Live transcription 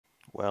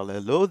Well,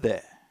 hello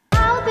there.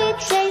 I'll be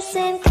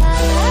chasing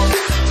colors.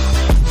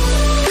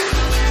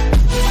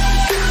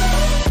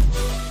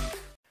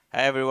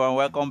 Hi everyone,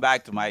 welcome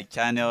back to my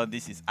channel.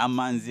 This is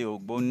Amanzi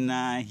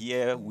Ogbonna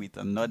here with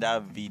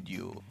another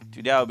video.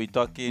 Today I'll be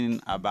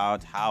talking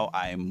about how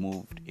I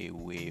moved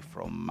away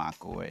from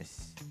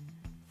macOS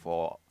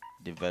for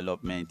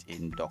development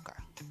in Docker.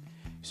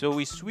 So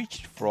we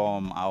switched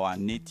from our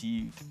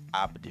native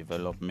app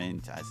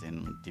development, as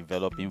in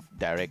developing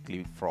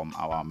directly from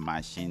our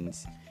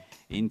machines,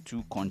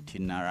 into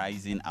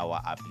containerizing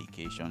our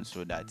application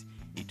so that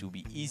it will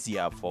be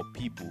easier for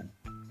people,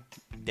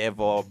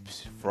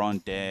 DevOps,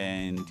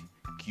 Frontend,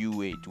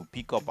 QA, to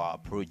pick up our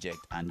project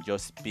and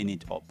just spin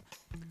it up.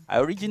 I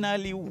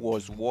originally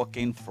was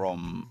working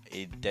from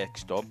a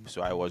desktop,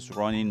 so I was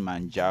running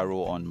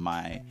Manjaro on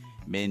my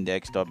main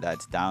desktop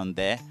that's down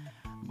there,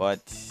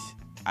 but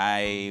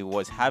I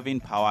was having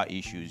power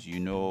issues.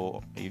 You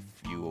know, if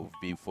you've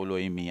been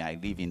following me, I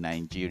live in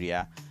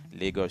Nigeria,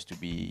 Lagos to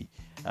be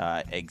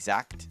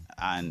exact,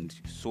 and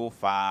so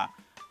far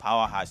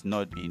power has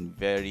not been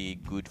very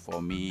good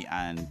for me,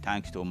 and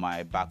thanks to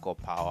my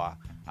backup power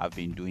I've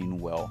been doing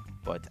well.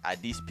 But at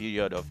this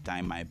period of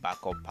time my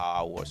backup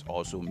power was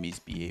also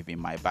misbehaving.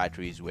 My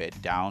batteries were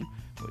down,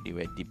 they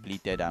were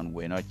depleted and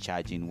were not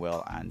charging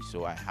well, and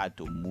so I had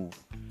to move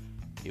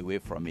away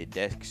from a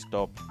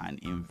desktop and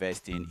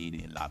investing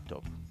in a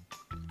laptop.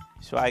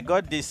 So I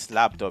got this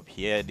laptop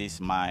here. This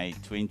is my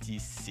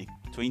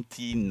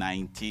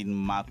 2019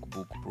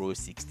 MacBook Pro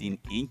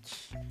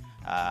 16-inch,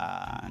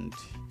 and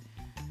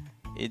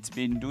it's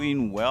been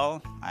doing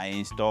well. I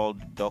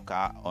installed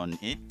Docker on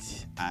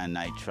it, and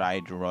I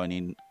tried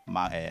running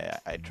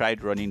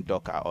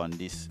Docker on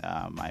this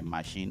my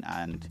machine,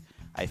 and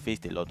I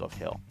faced a lot of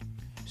hell.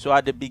 So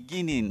at the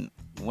beginning,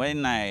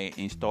 when I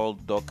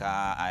installed Docker,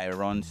 I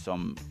run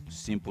some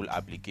simple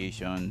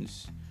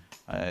applications,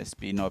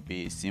 spin up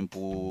a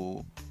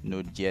simple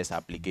Node.js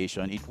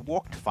application. It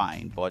worked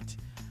fine, but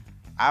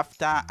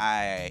after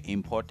I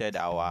imported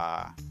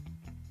our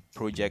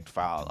project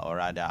file, or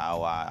rather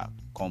our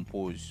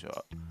compose,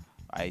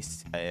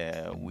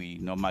 we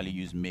normally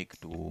use make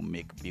to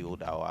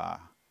build our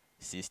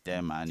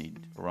system, and it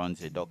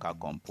runs a Docker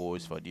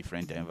compose for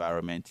different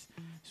environments.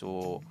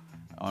 So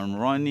on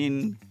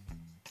running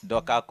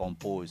Docker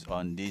compose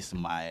on this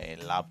my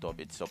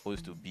laptop, it's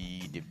supposed to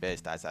be the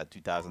best as at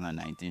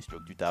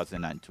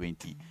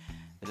 2019/2020.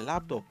 The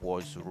laptop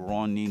was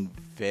running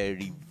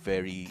very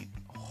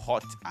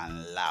hot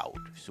and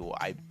loud, so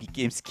I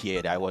became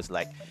scared. I was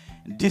like,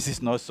 this is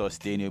not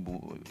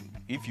sustainable.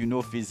 If you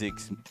know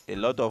physics, a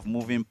lot of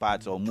moving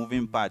parts will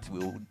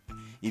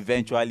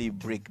eventually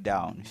break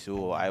down.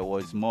 So I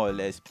was more or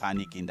less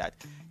panicking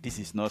that this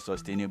is not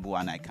sustainable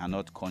and I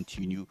cannot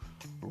continue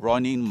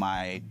running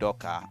my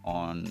Docker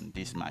on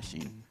this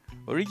machine.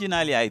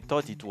 Originally I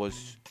thought it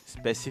was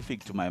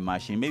specific to my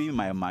machine. Maybe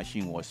my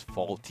machine was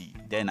faulty.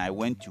 Then I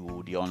went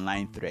to the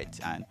online threads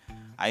and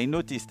I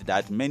noticed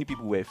that many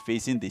people were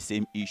facing the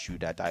same issue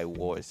that I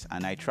was,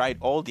 and I tried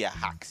all their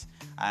hacks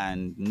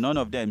and none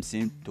of them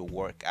seemed to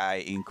work.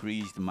 I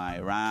increased my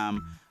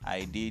RAM,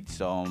 I did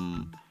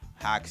some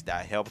hacks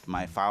that helped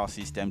my file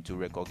system to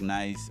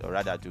recognize, or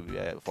rather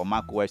to for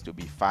macOS to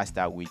be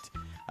faster with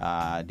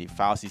the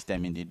file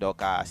system in the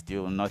Docker.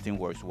 Still nothing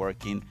was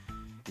working.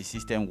 The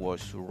system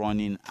was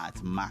running at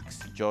max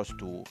just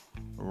to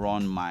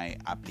run my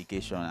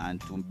application, and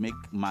to make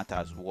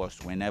matters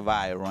worse, whenever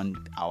I run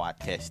our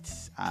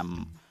tests,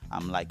 I'm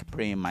like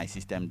praying my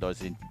system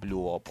doesn't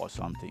blow up or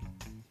something.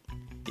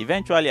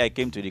 Eventually I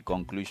came to the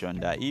conclusion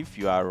that if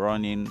you are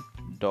running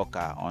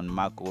Docker on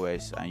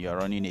macOS and you're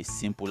running a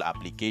simple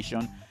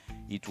application,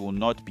 it will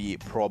not be a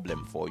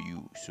problem for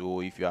you. So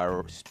if you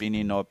are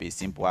spinning up a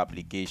simple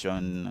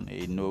application,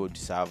 a Node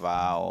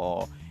server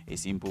or a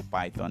simple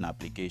Python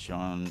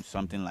application,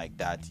 something like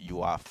that,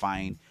 you are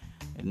fine,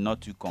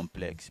 not too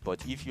complex.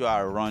 But if you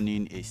are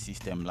running a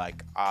system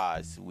like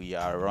ours, we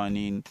are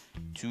running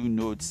 2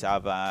 Node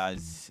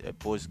servers,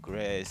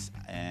 Postgres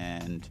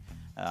and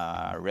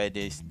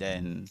Redis,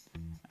 then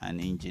an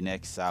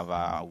Nginx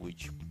server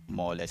which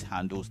more or less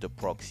handles the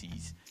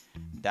proxies.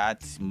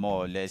 That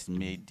more or less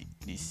made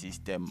the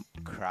system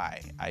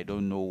cry. I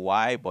don't know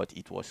why, but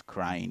it was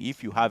crying.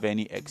 If you have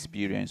any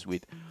experience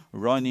with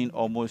running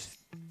almost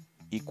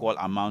equal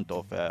amount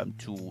of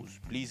tools,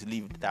 please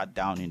leave that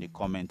down in the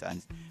comment,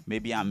 and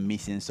maybe I'm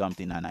missing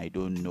something and I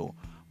don't know.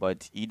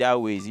 But either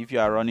ways, if you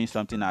are running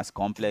something as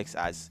complex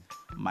as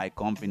my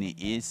company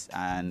is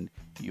and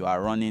you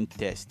are running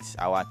tests,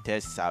 our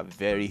tests are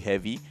very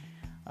heavy,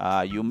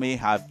 you may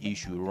have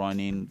issue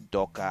running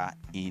Docker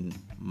in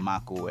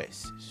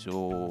macOS.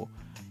 So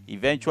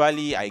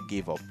eventually I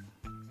gave up.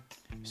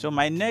 So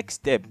my next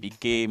step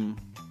became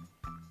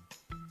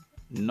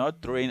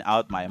not throwing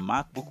out my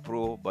MacBook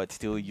Pro, but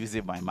still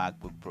using my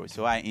MacBook Pro.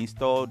 So I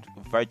installed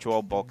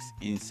VirtualBox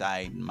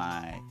inside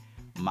my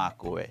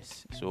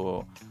macOS.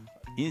 So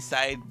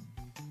inside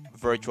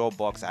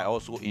VirtualBox I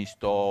also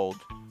installed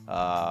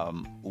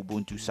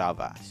Ubuntu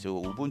Server.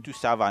 So Ubuntu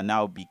Server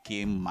now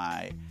became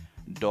my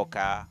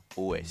Docker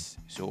OS.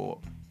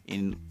 So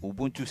in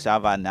Ubuntu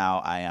server now,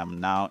 I am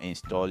now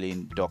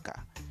installing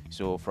Docker.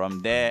 So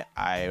from there,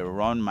 I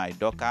run my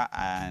Docker,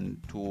 and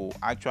to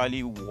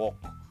actually work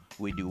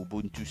with the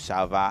Ubuntu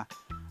server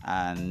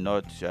and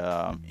not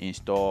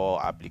install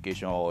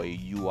application or a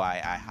UI,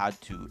 I had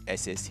to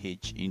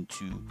SSH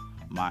into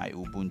my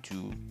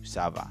Ubuntu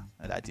server.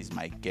 That is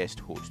my guest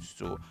host.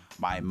 So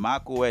my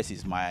macOS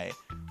is my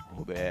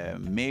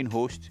main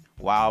host,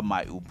 while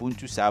my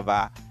Ubuntu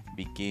server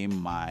became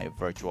my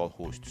virtual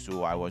host.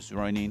 So I was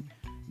running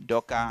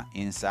Docker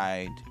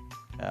inside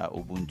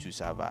Ubuntu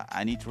server,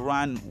 and it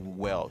ran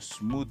well,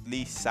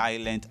 smoothly,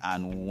 silent,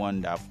 and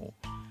wonderful.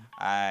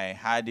 I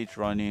had it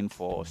running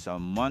for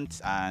some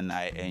months and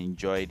I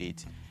enjoyed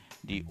it.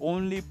 The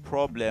only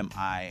problem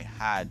I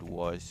had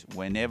was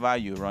whenever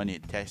you run a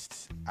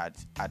test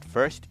at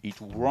first, it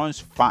runs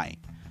fine,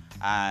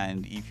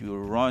 and if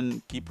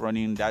you keep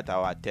running that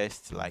our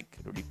tests like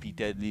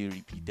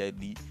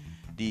repeatedly,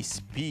 the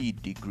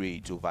speed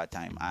degrades over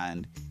time,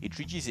 and it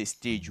reaches a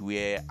stage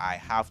where I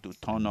have to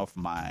turn off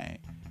my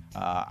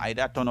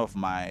either turn off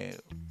my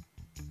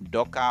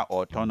Docker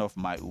or turn off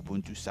my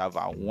Ubuntu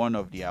server, one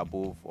of the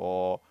above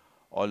or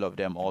all of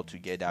them all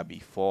together,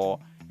 before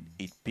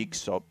it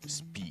picks up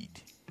speed.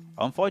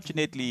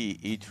 Unfortunately,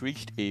 it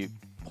reached a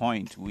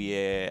point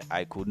where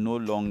I could no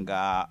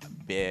longer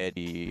bear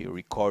the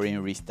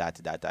recurring restart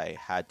that I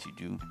had to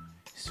do.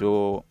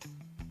 So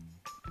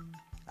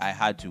I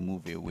had to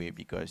move away,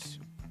 because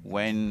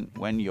when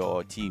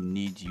your team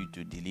needs you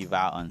to deliver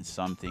on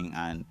something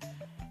and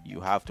you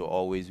have to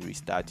always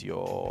restart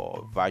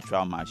your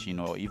virtual machine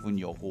or even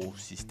your whole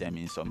system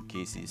in some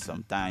cases.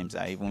 Sometimes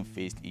I even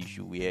faced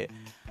issue where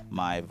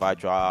my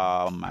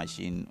virtual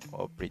machine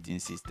operating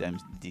system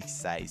disk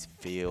size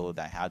failed.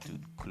 I had to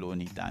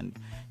clone it, and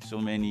so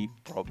many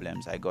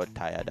problems. I got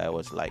tired. I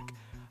was like,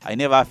 I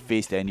never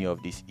faced any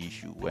of this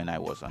issue when I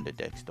was on the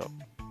desktop.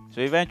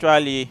 So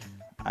eventually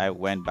I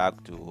went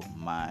back to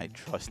my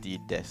trusty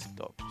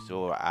desktop.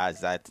 So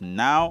as at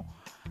now,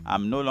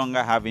 I'm no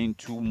longer having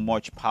too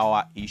much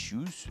power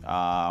issues.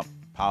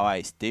 Power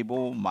is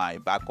stable. My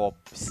backup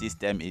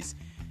system is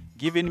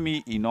giving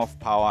me enough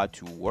power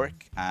to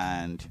work,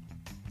 and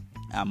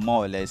I'm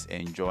more or less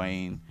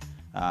enjoying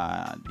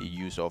the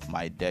use of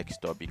my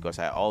desktop, because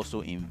I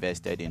also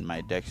invested in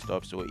my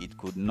desktop, so it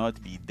could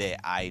not be there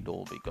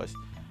idle, because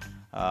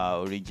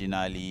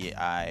originally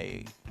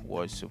I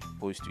was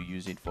supposed to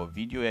use it for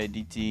video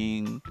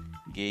editing,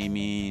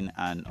 gaming,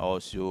 and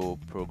also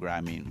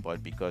programming,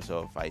 but because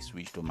of I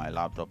switched to my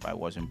laptop, I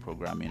wasn't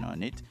programming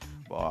on it.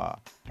 But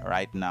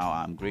right now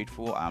I'm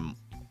grateful. I'm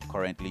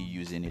currently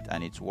using it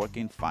and it's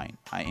working fine.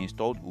 I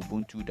installed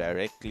Ubuntu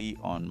directly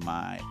on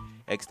my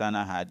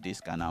external hard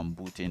disk and I'm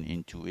booting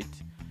into it.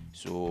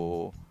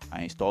 So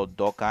I installed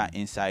Docker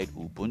inside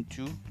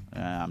Ubuntu.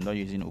 I'm not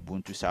using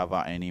Ubuntu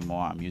server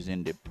anymore. I'm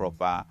using the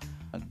proper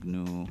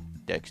GNU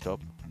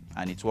desktop,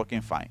 and it's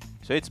working fine.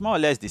 So it's more or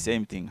less the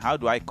same thing. How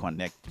do I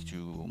connect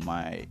to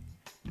my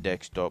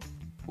desktop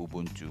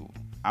Ubuntu?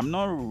 I'm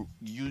not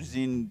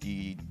using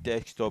the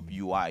desktop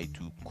UI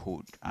to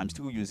code. I'm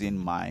still using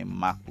my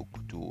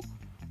MacBook to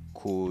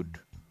code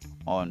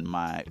on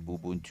my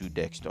Ubuntu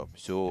desktop.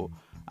 So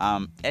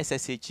I'm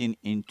SSHing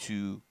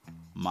into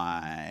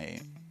my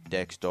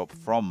desktop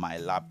from my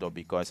laptop,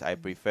 because I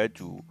prefer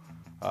to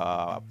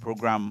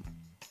program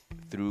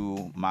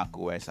through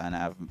macOS, and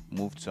I've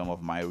moved some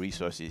of my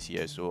resources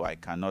here, so I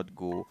cannot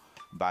go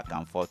back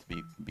and forth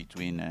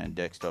between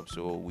desktops.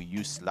 So we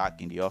use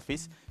Slack in the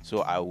office,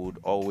 so I would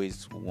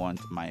always want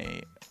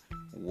my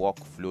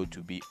workflow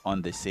to be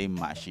on the same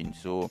machine.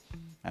 So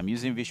I'm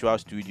using Visual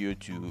Studio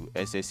to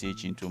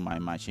SSH into my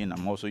machine.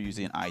 I'm also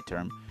using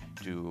iTerm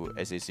to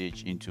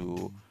SSH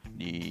into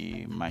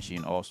the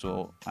machine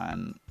also,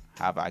 and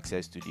have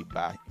access to the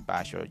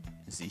bash or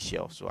Z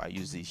shell. So I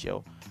use Z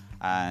shell,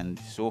 and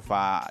so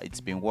far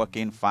it's been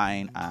working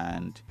fine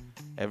and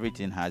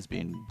everything has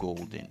been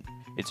golden.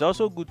 It's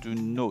also good to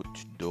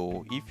note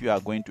though, if you are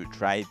going to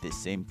try the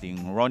same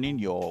thing, running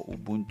your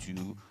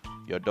Ubuntu,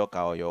 your Docker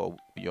or your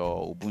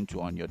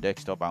Ubuntu on your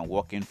desktop and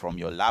working from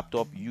your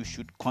laptop, you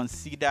should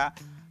consider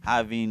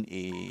having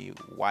a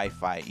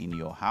Wi-Fi in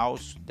your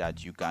house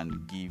that you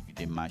can give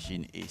the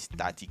machine a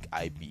static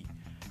IP,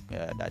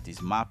 that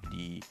is map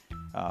the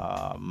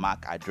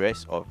MAC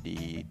address of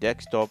the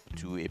desktop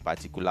to a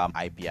particular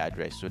IP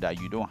address, so that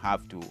you don't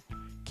have to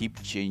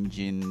keep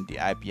changing the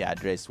IP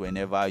address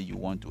whenever you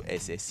want to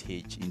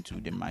SSH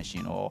into the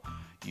machine, or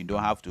you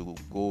don't have to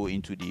go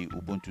into the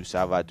Ubuntu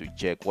server to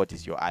check what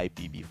is your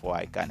IP before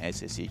I can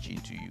SSH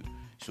into you.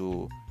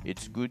 So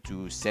it's good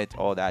to set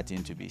all that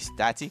in to be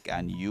static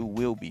and you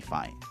will be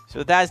fine.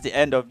 So that's the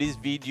end of this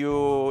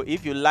video.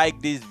 If you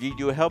like this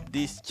video, help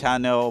this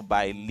channel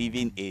by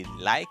leaving a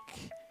like,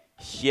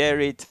 share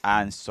it,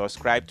 and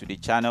subscribe to the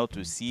channel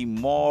to see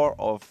more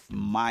of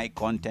my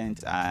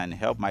content and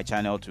help my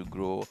channel to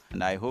grow.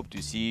 And I hope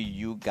to see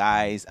you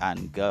guys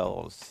and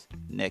girls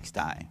next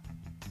time.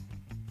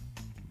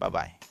 Bye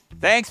bye.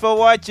 Thanks for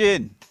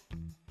watching.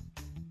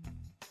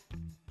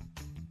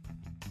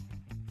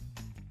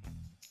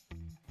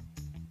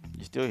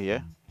 You still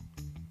here?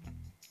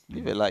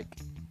 leave a like,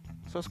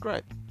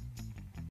 subscribe.